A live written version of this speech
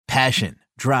Passion,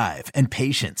 drive, and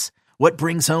patience. What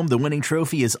brings home the winning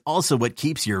trophy is also what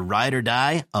keeps your ride or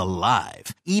die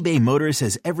alive. eBay Motors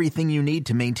has everything you need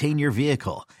to maintain your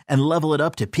vehicle and level it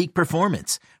up to peak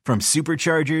performance, from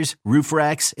superchargers, roof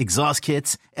racks, exhaust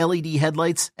kits, LED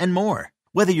headlights, and more.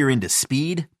 Whether you're into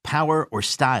speed, power, or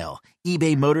style,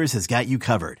 eBay Motors has got you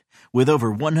covered. With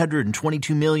over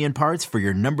 122 million parts for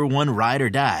your number one ride or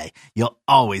die, you'll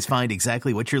always find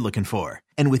exactly what you're looking for.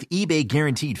 And with eBay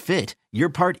Guaranteed Fit, your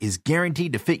part is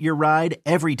guaranteed to fit your ride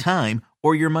every time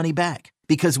or your money back.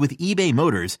 Because with eBay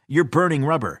Motors, you're burning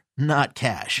rubber, not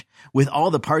cash. With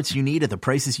all the parts you need at the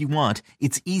prices you want,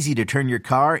 it's easy to turn your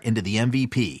car into the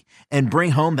MVP and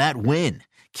bring home that win.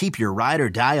 Keep your ride or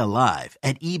die alive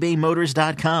at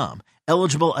ebaymotors.com.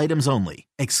 Eligible items only.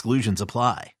 Exclusions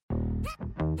apply.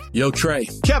 Yo, Trey.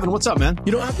 Kevin, what's up, man?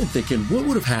 You know, I've been thinking, what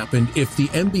would have happened if the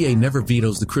NBA never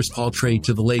vetoes the Chris Paul trade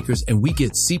to the Lakers and we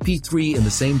get CP3 in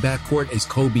the same backcourt as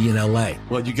Kobe in LA?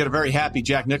 Well, you get a very happy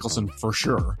Jack Nicholson for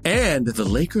sure. And the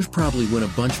Lakers probably win a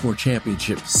bunch more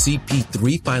championships.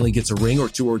 CP3 finally gets a ring or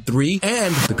two or three,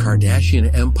 and the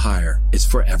Kardashian empire is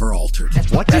forever altered.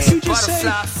 What did you just say?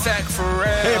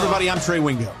 Hey, everybody, I'm Trey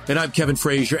Wingo. And I'm Kevin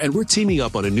Frazier, and we're teaming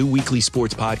up on a new weekly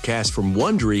sports podcast from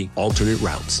Wondery, Alternate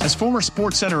Routes. As former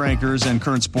Sports Center anchors and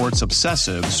current sports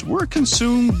obsessives, we're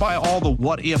consumed by all the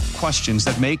what-if questions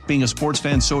that make being a sports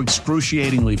fan so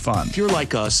excruciatingly fun. If you're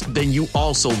like us, then you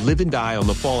also live and die on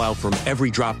the fallout from every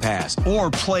drop pass.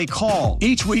 Or play call.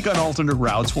 Each week on Alternate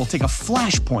Routes, we'll take a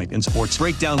flashpoint in sports,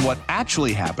 break down what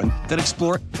actually happened, then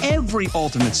explore every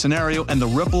alternate scenario and the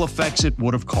ripple effects it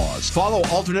would have caused. Follow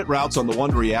Alternate Routes on the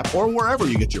Wondery app or wherever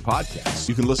you get your podcasts.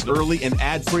 You can listen early and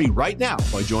ad-free right now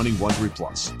by joining Wondery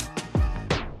Plus.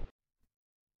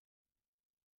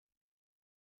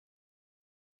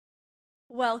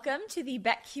 Welcome to the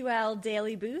BetQL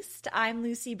Daily Boost. I'm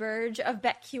Lucy Burge of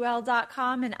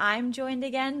BetQL.com, and I'm joined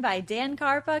again by Dan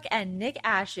Karpuk and Nick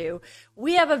Ashew.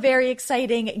 We have a very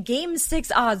exciting Game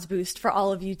 6 odds boost for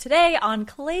all of you today on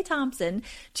Klay Thompson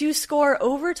to score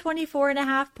over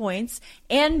 24.5 points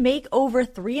and make over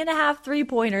 3.5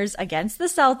 three-pointers against the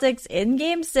Celtics in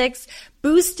Game 6,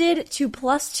 boosted to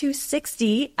plus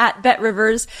 260 at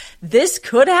BetRivers. This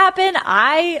could happen.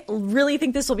 I really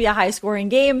think this will be a high-scoring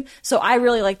game, so I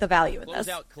really like the value in this. Close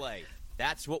out Klay.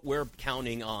 That's what we're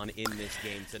counting on in this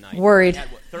game tonight. Worried. He had,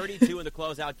 32 in the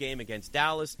closeout game against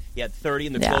Dallas. He had 30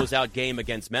 in the closeout game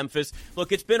against Memphis.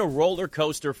 Look, it's been a roller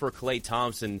coaster for Klay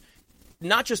Thompson,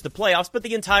 not just the playoffs, but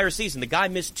the entire season. The guy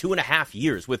missed 2.5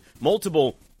 years with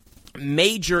multiple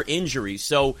major injuries.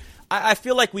 So I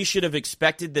feel like we should have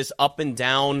expected this up and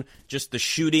down, just the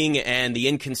shooting and the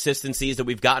inconsistencies that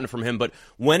we've gotten from him. But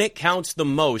when it counts the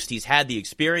most, he's had the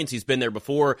experience. He's been there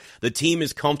before. The team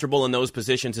is comfortable in those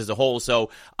positions as a whole. So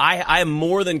I am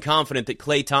more than confident that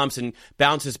Klay Thompson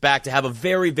bounces back to have a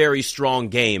very, very strong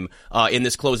game in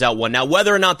this closeout one. Now,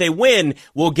 whether or not they win,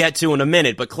 we'll get to in a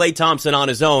minute. But Klay Thompson on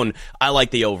his own, I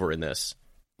like the over in this.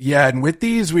 Yeah, and with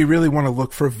these, we really want to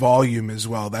look for volume as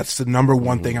well. That's the number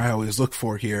one thing I always look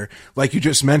for here. Like you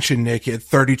just mentioned, Nick, he had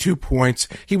 32 points.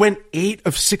 He went 8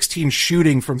 of 16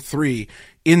 shooting from 3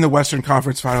 in the Western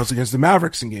Conference Finals against the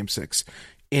Mavericks in Game 6.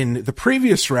 In the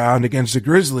previous round against the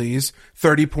Grizzlies,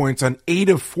 30 points on 8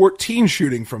 of 14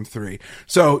 shooting from 3.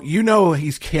 So you know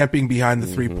he's camping behind the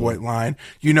three-point line.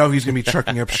 You know he's going to be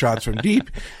chucking up shots from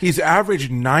deep. He's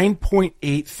averaged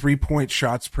 9.8 three-point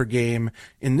shots per game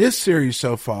in this series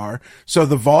so far. So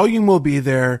the volume will be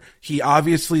there. He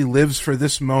obviously lives for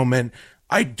this moment.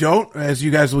 I don't, as you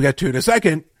guys will get to in a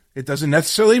second, it doesn't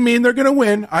necessarily mean they're going to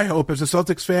win. I hope as a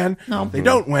Celtics fan, they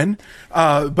don't win.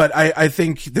 But I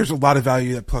think there's a lot of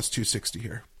value at plus 260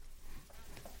 here.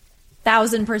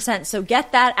 1,000%. So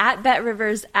get that at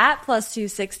BetRivers at plus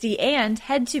 260 and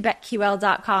head to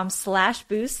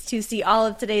BetQL.com/boost to see all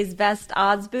of today's best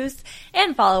odds boosts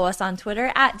and follow us on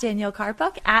Twitter at Daniel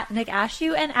Karpuk, at Nick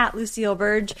Ashew, and at Lucille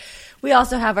Burge. We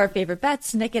also have our favorite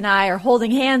bets. Nick and I are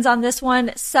holding hands on this one.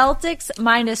 Celtics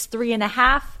minus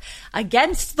 3.5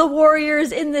 against the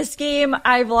Warriors in this game.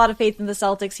 I have a lot of faith in the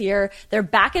Celtics here. They're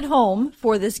back at home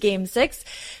for this Game 6,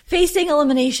 facing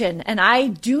elimination, and I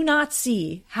do not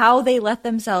see how they let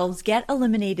themselves get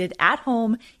eliminated at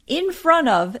home in front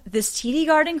of this TD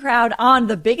Garden crowd on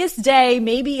the biggest day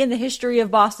maybe in the history of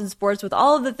Boston sports, with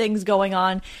all of the things going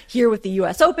on here with the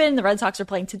U.S. Open. The Red Sox are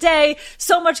playing today.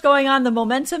 So much going on. The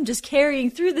momentum just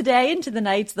carrying through the day into the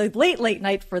night, the late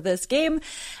night for this game.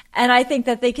 And I think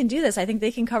that they can do this. I think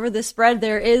they can cover this spread.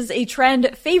 There is a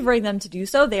trend favoring them to do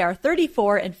so. They are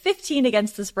 34-15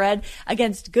 against the spread,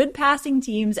 against good passing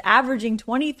teams, averaging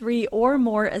 23 or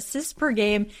more assists per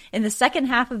game in the second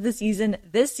half of the season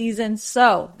this season.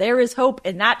 So there is hope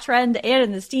in that trend and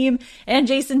in this team and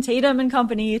Jason Tatum and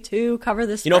company to cover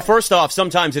this spread. First off,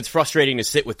 sometimes it's frustrating to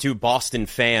sit with two Boston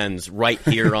fans right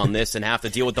here on this and have to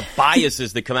deal with the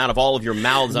biases that come out of all of your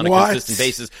mouths on a consistent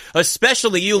basis,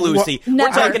 especially you, Lucy. We're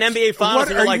talking NBA Finals,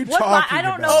 and you're like, I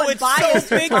don't know what bias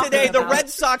so big today. The Red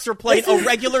Sox are playing a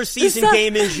regular season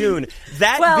game in June.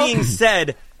 That being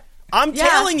said, I'm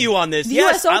telling you on this.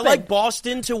 Yes, I like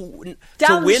Boston to win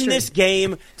this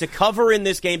game, to cover in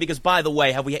this game, because, by the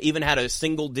way, have we even had a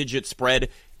single-digit spread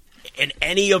in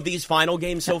any of these final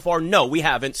games so far? No, we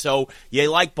haven't. So you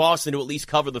like Boston to at least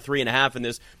cover the 3.5 in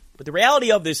this. But the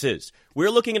reality of this is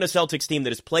we're looking at a Celtics team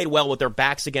that has played well with their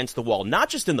backs against the wall, not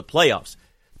just in the playoffs,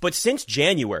 but since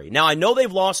January. Now, I know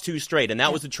they've lost 2 straight, and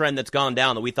that was the trend that's gone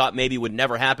down that we thought maybe would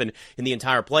never happen in the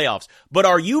entire playoffs. But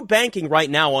are you banking right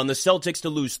now on the Celtics to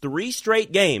lose 3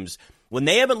 straight games when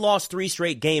they haven't lost 3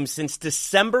 straight games since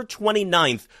December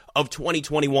 29th of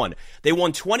 2021? They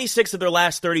won 26 of their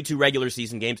last 32 regular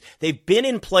season games. They've been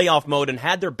in playoff mode and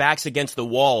had their backs against the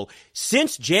wall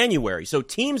since January. So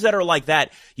teams that are like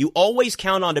that, you always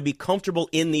count on to be comfortable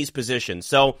in these positions.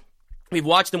 So we've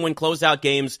watched them win closeout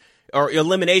games or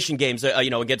elimination games,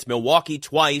 against Milwaukee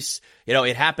twice.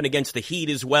 It happened against the Heat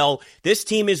as well. This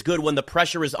team is good when the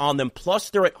pressure is on them, plus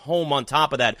they're at home on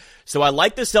top of that. So I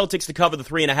like the Celtics to cover the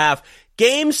 3.5.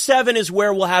 Game 7 is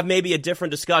where we'll have maybe a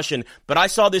different discussion, but I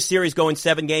saw this series going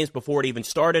 7 games before it even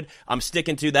started. I'm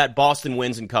sticking to that. Boston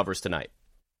wins and covers tonight.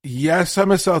 Yes,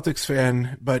 I'm a Celtics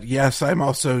fan, but yes, I'm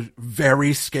also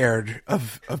very scared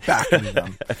of backing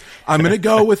them. I'm going to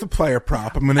go with a player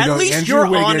prop. I'm going to go Andrew Wiggins. At least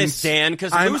you're honest, Dan,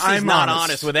 because Lucy's not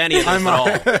honest with any of this at all.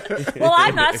 Well,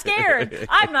 I'm not scared. If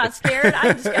I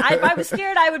was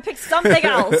scared, I would pick something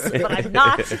else, but I'm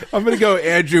not. I'm going to go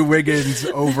Andrew Wiggins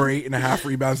over 8.5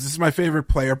 rebounds. This is my favorite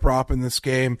player prop in this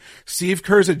game. Steve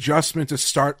Kerr's adjustment to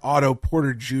start Otto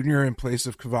Porter Jr. in place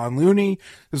of Kevon Looney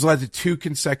has led to 2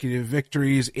 consecutive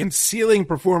victories and ceiling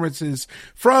performances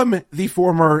from the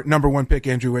former number 1 pick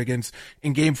Andrew Wiggins.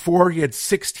 In game 4, he had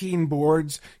 16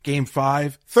 boards. Game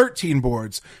 5, 13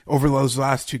 boards over those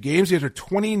last 2 games. He had a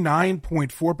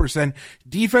 29.4%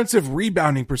 defensive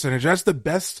rebounding percentage. That's the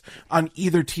best on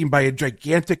either team by a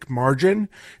gigantic margin.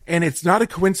 And it's not a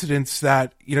coincidence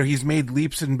that, he's made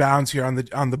leaps and bounds here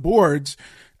on the boards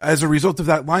as a result of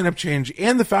that lineup change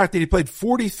and the fact that he played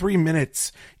 43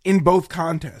 minutes in both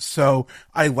contests. So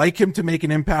I like him to make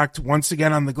an impact once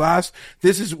again on the glass.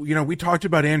 This is, we talked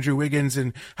about Andrew Wiggins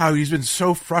and how he's been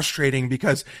so frustrating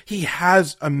because he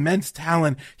has immense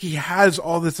talent. He has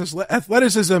all this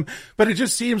athleticism, but it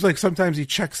just seems like sometimes he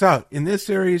checks out. In this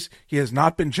series, he has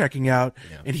not been checking out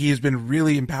and he has been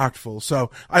really impactful. So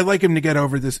I like him to get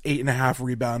over this 8.5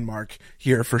 rebound mark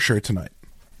here for sure tonight.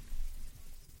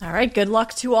 All right, good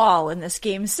luck to all in this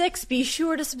Game 6. Be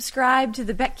sure to subscribe to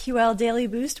the BetQL Daily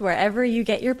Boost wherever you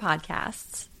get your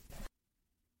podcasts.